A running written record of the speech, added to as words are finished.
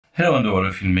Hello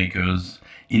underwater filmmakers.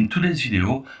 In today's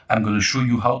video, I'm going to show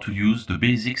you how to use the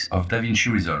basics of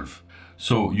Davinci Resolve.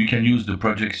 So you can use the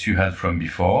projects you had from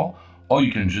before, or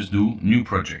you can just do new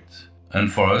projects.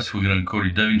 And for us, we're going to call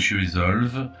it Davinci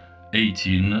Resolve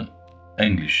 18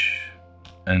 English.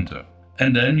 Enter.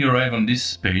 And then you arrive on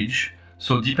this page.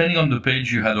 So depending on the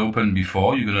page you had opened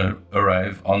before, you're going to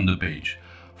arrive on the page.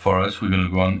 For us, we're going to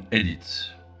go on Edit.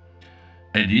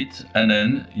 Edit, and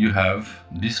then you have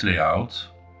this layout.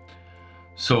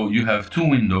 So you have two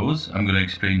windows, I'm going to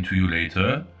explain to you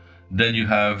later. Then you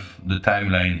have the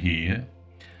timeline here.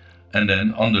 And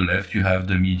then on the left you have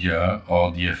the media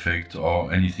or the effect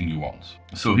or anything you want.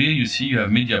 So here you see you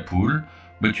have media pool,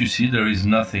 but you see there is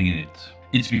nothing in it.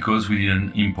 It's because we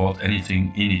didn't import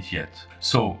anything in it yet.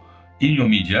 So in your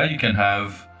media you can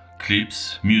have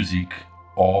clips, music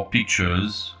or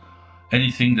pictures,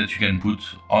 anything that you can put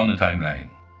on a timeline.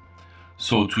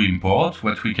 So to import,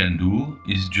 what we can do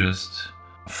is just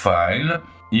File,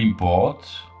 Import,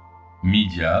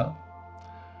 Media,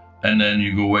 and then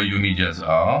you go where your medias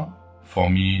are. For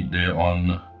me, they're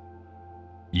on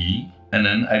E, and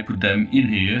then I put them in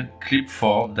here, Clip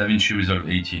for Davinci Resolve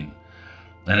 18.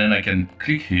 And then I can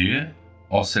click here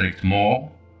or select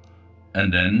More,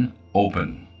 and then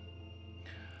Open.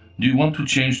 Do you want to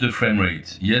change the frame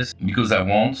rate? Yes, because I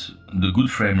want the good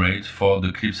frame rate for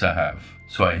the clips I have.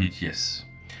 So I hit yes.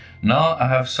 Now I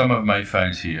have some of my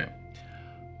files here.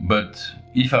 But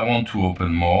if I want to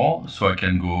open more, so I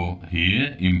can go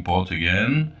here, import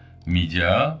again,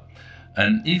 media.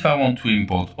 And if I want to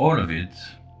import all of it,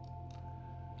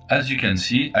 as you can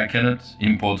see, I cannot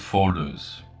import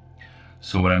folders.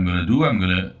 So what I'm going to do, I'm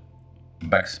going to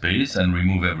backspace and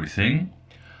remove everything.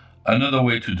 Another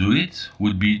way to do it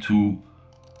would be to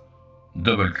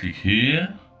double click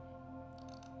here,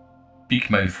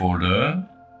 pick my folder,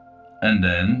 and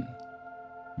then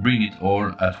bring it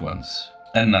all at once.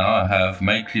 And now I have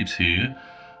my clips here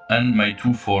and my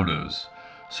two folders.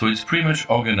 So it's pretty much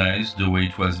organized the way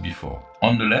it was before.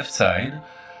 On the left side,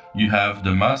 you have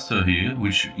the master here,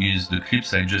 which is the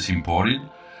clips I just imported.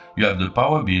 You have the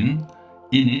power bin.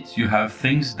 In it, you have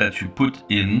things that you put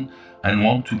in and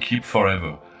want to keep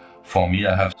forever. For me,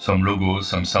 I have some logos,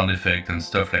 some sound effects and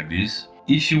stuff like this.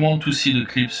 If you want to see the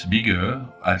clips bigger,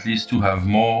 at least to have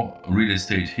more real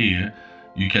estate here,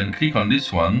 you can click on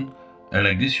this one. And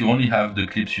like this, you only have the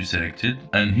clips you selected.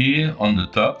 And here on the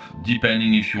top,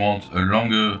 depending if you want a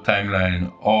longer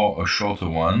timeline or a shorter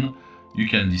one, you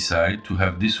can decide to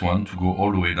have this one to go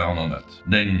all the way down or not.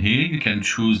 Then in here, you can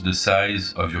choose the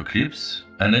size of your clips.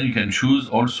 And then you can choose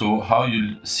also how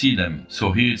you see them.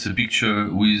 So here it's a picture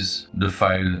with the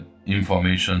file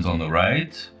information on the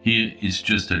right. Here it's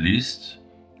just a list.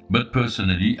 But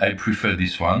personally, I prefer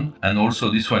this one. And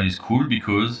also this one is cool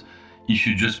because if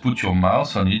you just put your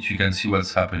mouse on it, you can see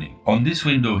what's happening. On this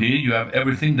window here, you have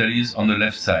everything that is on the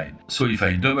left side. So if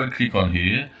I double click on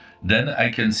here, then I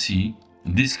can see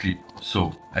this clip.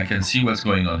 So I can see what's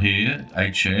going on here.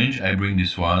 I change, I bring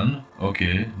this one.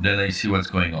 Okay, then I see what's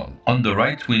going on. On the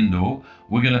right window,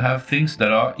 we're gonna have things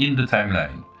that are in the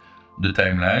timeline. The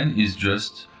timeline is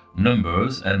just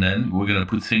numbers, and then we're gonna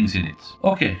put things in it.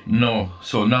 Okay,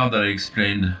 so now that I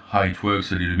explained how it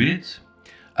works a little bit,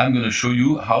 I'm going to show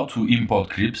you how to import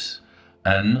clips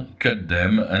and cut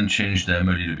them and change them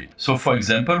a little bit. So for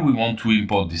example, we want to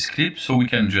import this clip, so we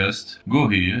can just go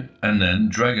here and then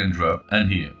drag and drop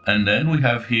and here. And then we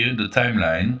have here the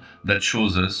timeline that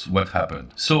shows us what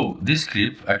happened. So this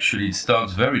clip actually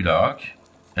starts very dark,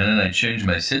 and then I change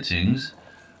my settings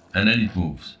and then it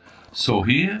moves. So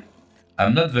here,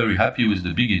 I'm not very happy with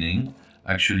the beginning.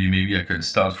 Actually, maybe I can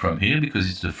start from here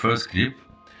because it's the first clip.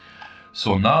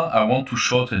 So now I want to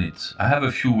shorten it. I have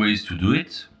a few ways to do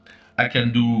it. I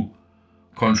can do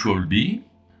Ctrl B,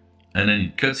 and then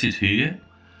it cuts it here.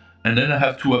 And then I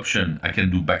have two options. I can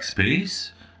do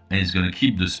backspace, and it's going to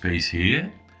keep the space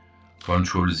here.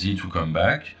 Ctrl Z to come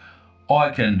back. Or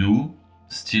I can do,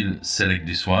 still select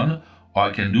this one, or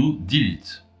I can do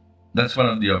delete. That's one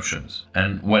of the options.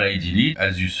 And when I delete,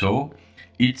 as you saw,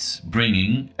 it's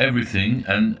bringing everything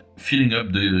and filling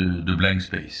up the blank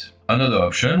space. Another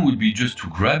option would be just to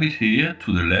grab it here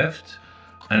to the left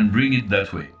and bring it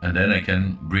that way. And then I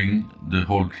can bring the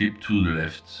whole clip to the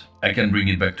left. I can bring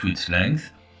it back to its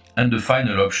length. And the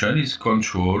final option is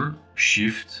Control,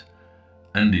 Shift,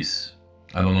 and this.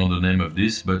 I don't know the name of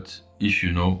this, but if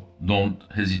you know, don't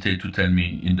hesitate to tell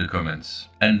me in the comments.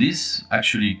 And this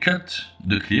actually cut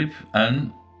the clip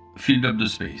and filled up the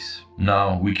space.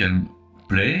 Now we can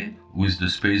play with the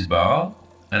space bar,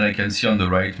 and I can see on the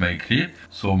right my clip.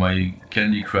 So my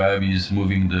candy crab is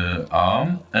moving the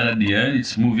arm, and at the end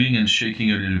it's moving and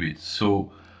shaking a little bit.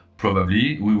 So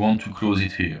probably we want to close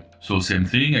it here. So same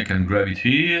thing, I can grab it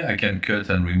here, I can cut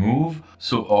and remove,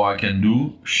 or I can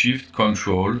do Shift,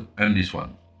 Control, and this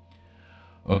one.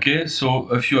 Okay, so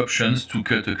a few options to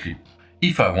cut a clip.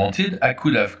 If I wanted, I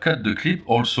could have cut the clip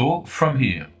also from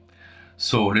here.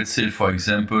 So let's say, for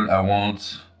example, I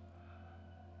want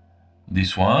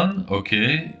this one,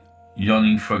 okay,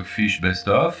 Yawning Frogfish best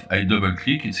of. I double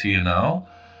click, it's here now,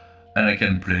 and I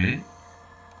can play.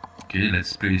 Okay,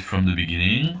 let's play it from the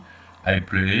beginning. I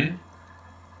play.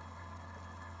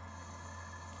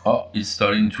 Oh, it's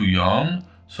starting to yawn,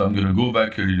 so I'm gonna go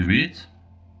back a little bit,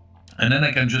 and then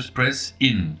I can just press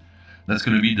in. That's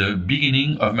gonna be the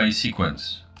beginning of my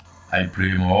sequence. I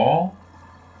play more.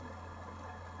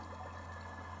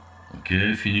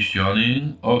 Okay, finished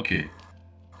yawning. Okay.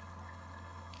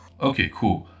 Okay,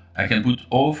 cool. I can put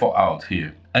O for out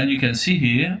here. And you can see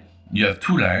here, you have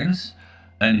two lines,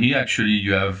 and here actually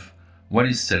you have what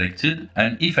is selected.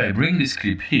 And if I bring this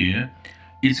clip here,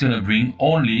 it's gonna bring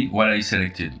only what I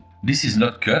selected. This is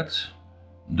not cut.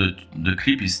 The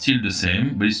clip is still the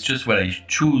same, but it's just what I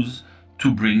choose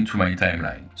to bring to my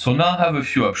timeline. So now I have a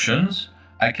few options.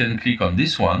 I can click on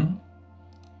this one,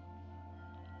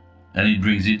 and it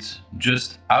brings it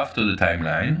just after the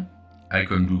timeline. I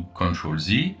can do Ctrl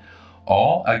Z,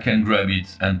 or I can grab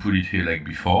it and put it here like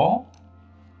before.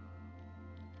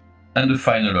 And the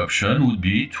final option would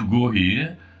be to go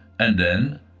here and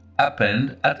then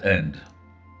append at end.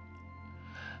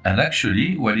 And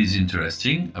actually, what is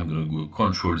interesting, I'm gonna go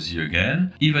Ctrl Z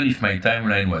again. Even if my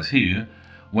timeline was here,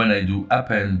 when I do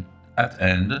append at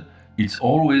end, it's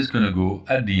always gonna go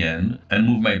at the end and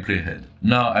move my playhead.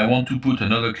 Now I want to put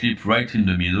another clip right in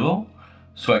the middle,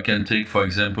 so I can take, for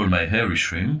example, my hairy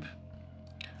shrimp.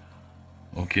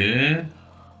 Okay,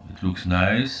 it looks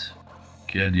nice.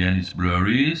 Okay, at the end it's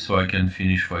blurry, so I can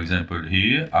finish, for example,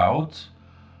 here, out.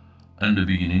 And the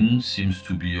beginning seems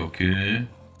to be okay,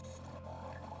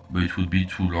 but it would be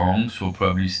too long, so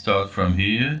probably start from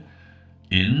here,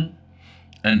 in.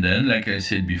 And then, like I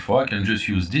said before, I can just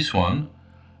use this one,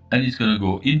 and it's gonna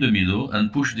go in the middle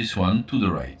and push this one to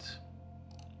the right,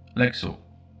 like so.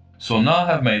 So now I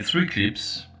have my 3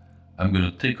 clips. I'm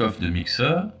gonna take off the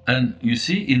mixer, and you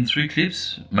see in 3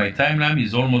 clips, my timeline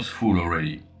is almost full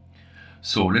already.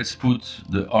 So let's put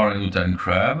the orangutan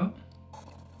crab.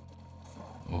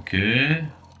 Okay,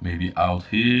 maybe out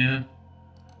here,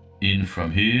 in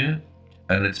from here,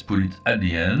 and let's put it at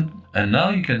the end. And now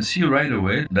you can see right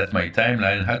away that my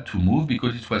timeline had to move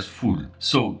because it was full.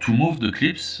 So to move the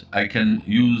clips, I can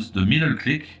use the middle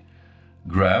click,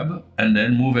 grab, and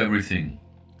then move everything.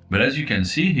 But as you can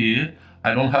see here,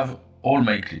 I don't have all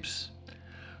my clips.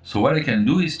 So what I can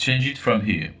do is change it from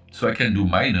here. So I can do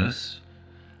minus,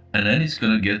 and then it's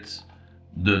gonna get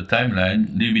the timeline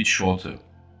a little bit shorter.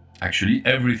 Actually,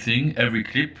 every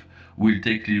clip will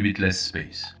take a little bit less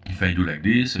space. If I do like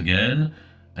this again,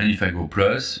 and if I go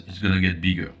plus, it's gonna get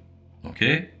bigger.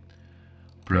 Okay?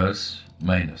 Plus,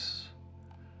 minus.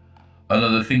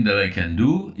 Another thing that I can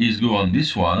do is go on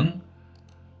this one,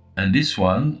 and this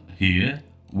one here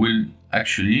will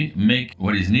actually make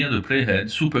what is near the playhead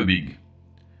super big.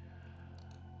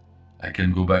 I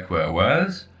can go back where I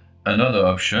was. Another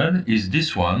option is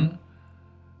this one,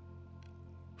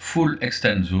 full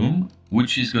extend zoom,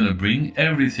 which is going to bring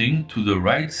everything to the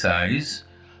right size.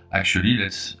 Actually,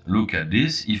 let's look at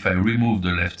this. If I remove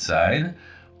the left side,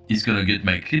 it's going to get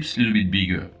my clips a little bit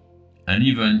bigger. And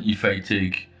even if I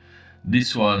take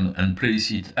this one and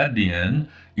place it at the end,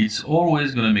 it's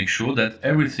always going to make sure that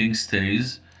everything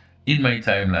stays in my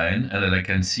timeline and that I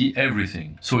can see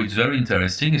everything. So it's very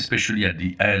interesting, especially at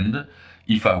the end,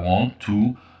 if I want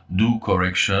to do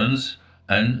corrections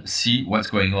and see what's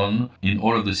going on in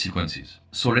all of the sequences.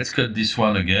 So let's cut this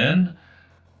one again.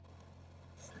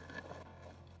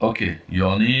 Okay,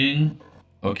 yawning.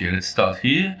 Okay, let's start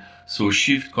here. So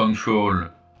Shift, Control,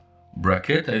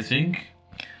 bracket, I think.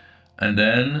 And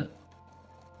then,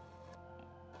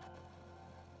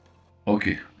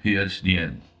 okay, here's the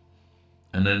end.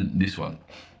 And then this one.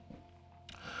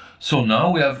 So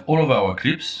now we have all of our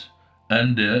clips,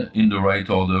 and they're in the right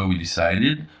order we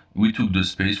decided. We took the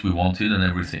space we wanted and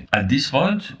everything. At this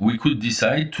point, we could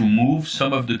decide to move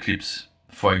some of the clips.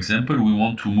 For example, we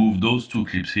want to move those 2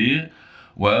 clips here.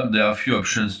 Well, there are a few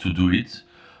options to do it,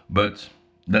 but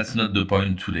that's not the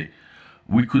point today.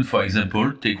 We could, for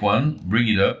example, take one, bring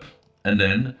it up, and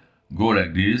then go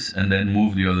like this, and then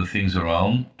move the other things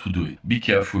around to do it. Be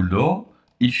careful though,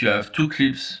 if you have 2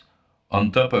 clips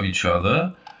on top of each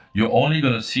other, you're only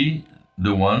gonna see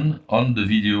the one on the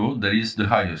video that is the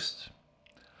highest.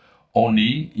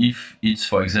 Only if it's,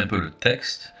 for example, a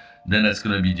text, then that's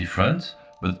gonna be different.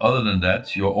 But other than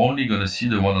that, you're only gonna see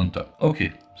the one on top.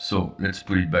 Okay, so let's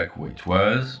put it back where it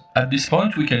was. At this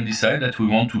point, we can decide that we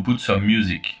want to put some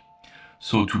music.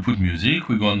 So to put music,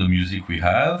 we go on the music we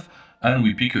have, and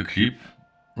we pick a clip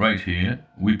right here.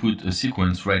 We put a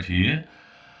sequence right here.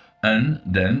 And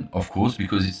then, of course,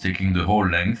 because it's taking the whole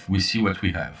length, we see what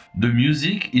we have. The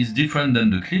music is different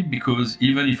than the clip because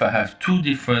even if I have two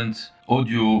different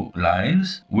audio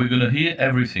lines, we're gonna hear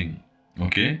everything,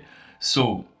 okay?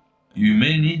 So you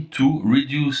may need to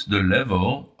reduce the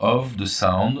level of the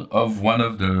sound of one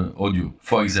of the audio.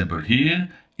 For example, here,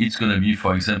 it's gonna be,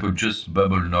 for example, just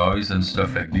bubble noise and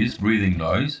stuff like this, breathing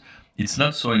noise. It's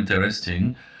not so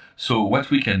interesting. So what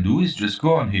we can do is just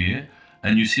go on here,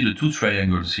 and you see the two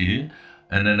triangles here,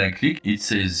 and then I click, it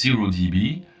says 0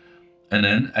 dB, and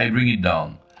then I bring it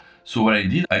down. So what I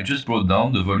did, I just brought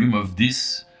down the volume of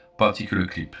this particular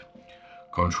clip.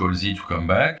 Control Z to come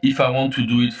back. If I want to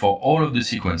do it for all of the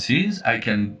sequences, I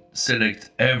can select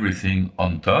everything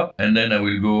on top, and then I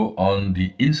will go on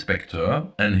the inspector,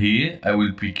 and here I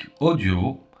will pick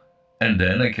audio, and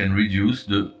then I can reduce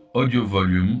the audio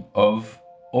volume of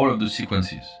all of the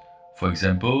sequences. For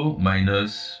example,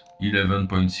 minus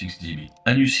 11.6 dB.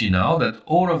 And you see now that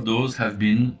all of those have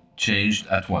been changed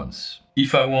at once.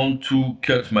 If I want to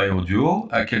cut my audio,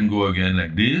 I can go again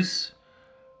like this,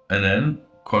 and then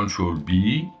Control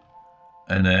B,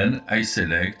 and then I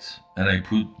select and I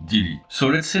put delete. So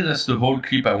let's say that's the whole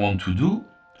clip I want to do.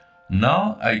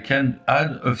 Now I can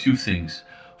add a few things.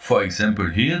 For example,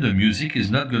 here the music is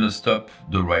not gonna stop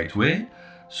the right way.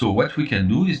 So what we can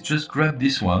do is just grab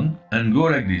this one and go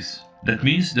like this. That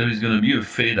means there is going to be a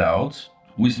fade out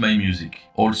with my music.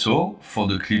 Also, for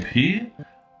the clip here,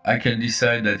 I can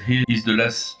decide that here is the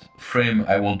last frame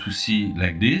I want to see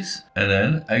like this, and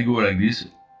then I go like this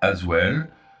as well,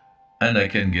 and I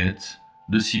can get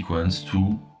the sequence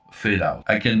to fade out.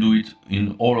 I can do it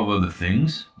in all of other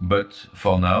things, but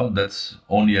for now, that's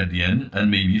only at the end, and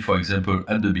maybe, for example,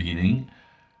 at the beginning,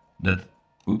 that,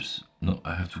 oops, no,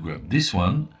 I have to grab this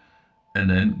one, and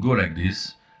then go like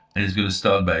this. And it's going to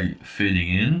start by fading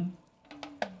in.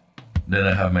 Then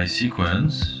I have my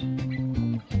sequence.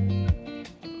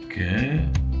 Okay,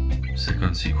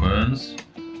 second sequence,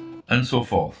 and so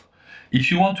forth.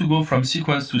 If you want to go from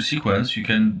sequence to sequence, you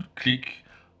can click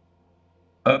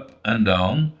up and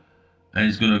down, and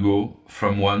it's going to go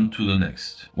from one to the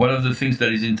next. One of the things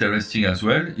that is interesting as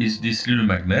well is this little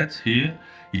magnet here.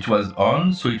 It was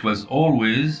on, so it was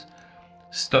always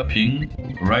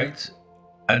stopping right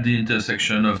at the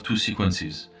intersection of two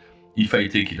sequences. If I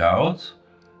take it out,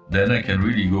 then I can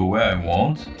really go where I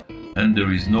want, and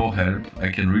there is no help. I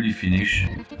can really finish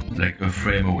like a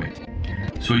frame away.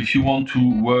 So if you want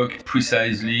to work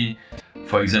precisely,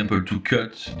 for example, to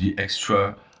cut the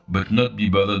extra but not be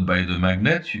bothered by the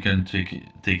magnet, you can take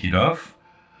it off,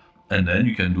 and then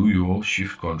you can do your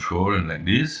shift control and like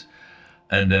this.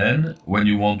 And then when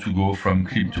you want to go from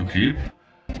clip to clip,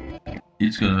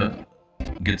 it's gonna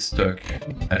get stuck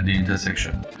at the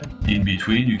intersection. In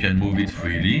between, you can move it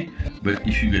freely, but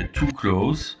if you get too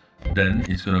close, then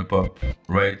it's gonna pop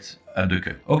right at the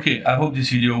cut. Okay, I hope this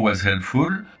video was helpful.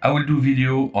 I will do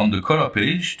video on the color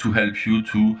page to help you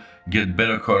to get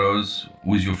better colors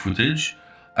with your footage.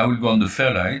 I will go on the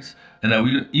Fairlight, and I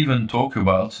will even talk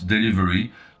about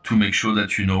delivery to make sure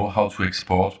that you know how to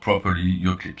export properly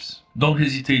your clips. Don't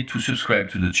hesitate to subscribe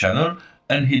to the channel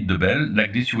and hit the bell,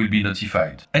 like this you will be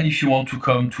notified. And if you want to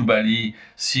come to Bali,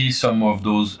 see some of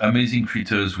those amazing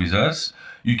critters with us,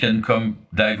 you can come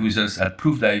dive with us at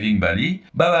Proof Diving Bali.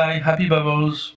 Bye bye, happy bubbles!